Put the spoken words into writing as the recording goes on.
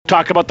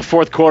talk about the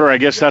fourth quarter. I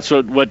guess that's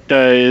what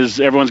is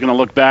everyone's going to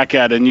look back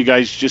at, and you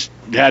guys just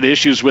had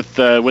issues with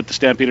the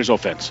Stampeders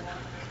offense.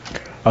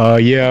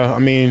 Yeah, I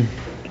mean,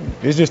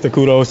 it's just a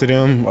kudos to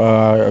them.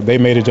 They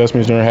made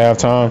adjustments during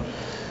halftime.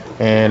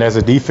 And as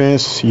a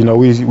defense,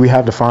 we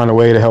have to find a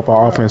way to help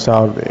our offense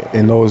out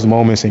in those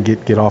moments and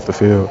get off the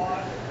field.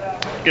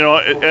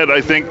 Ed,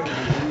 I think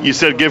you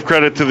said give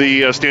credit to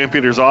the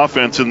Stampeders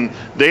offense, and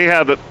they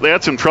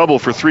had some trouble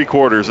for 3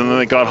 quarters, and then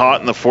they got hot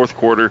in the fourth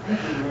quarter.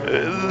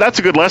 That's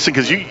a good lesson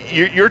because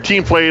your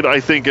team played, I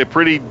think, a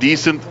pretty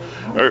decent,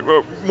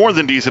 or more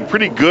than decent,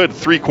 pretty good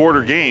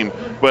 3-quarter game.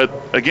 But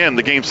again,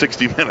 the game's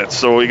 60 minutes,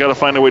 so you got to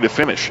find a way to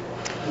finish.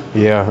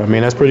 Yeah, I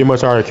mean, that's pretty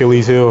much our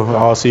Achilles heel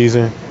all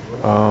season.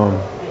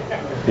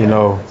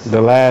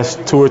 The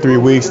last 2 or 3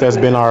 weeks, that's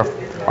been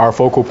our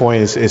focal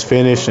point is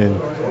finish,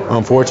 and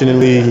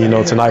unfortunately,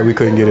 tonight we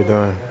couldn't get it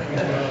done.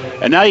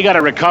 And now you got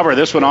to recover.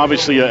 This one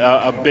obviously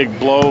a big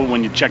blow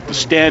when you check the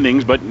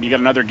standings, but you got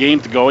another game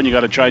to go, and you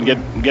got to try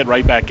and get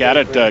right back at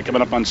it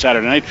coming up on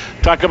Saturday night.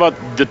 Talk about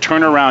the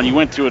turnaround. You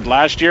went through it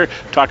last year.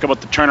 Talk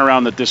about the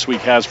turnaround that this week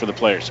has for the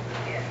players.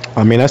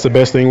 I mean, that's the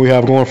best thing we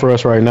have going for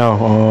us right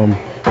now.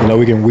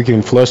 We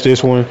can flush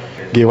this one,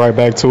 get right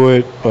back to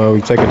it.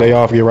 We take a day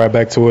off, get right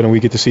back to it, and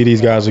we get to see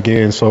these guys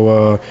again.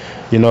 So,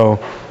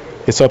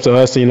 it's up to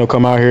us to,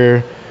 come out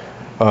here,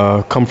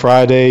 come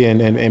Friday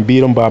and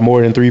beat them by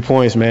more than 3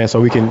 points, man, so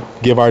we can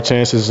give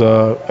ourselves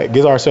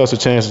a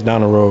chance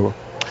down the road.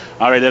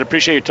 All right, I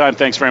appreciate your time.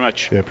 Thanks very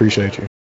much. Yeah, appreciate you.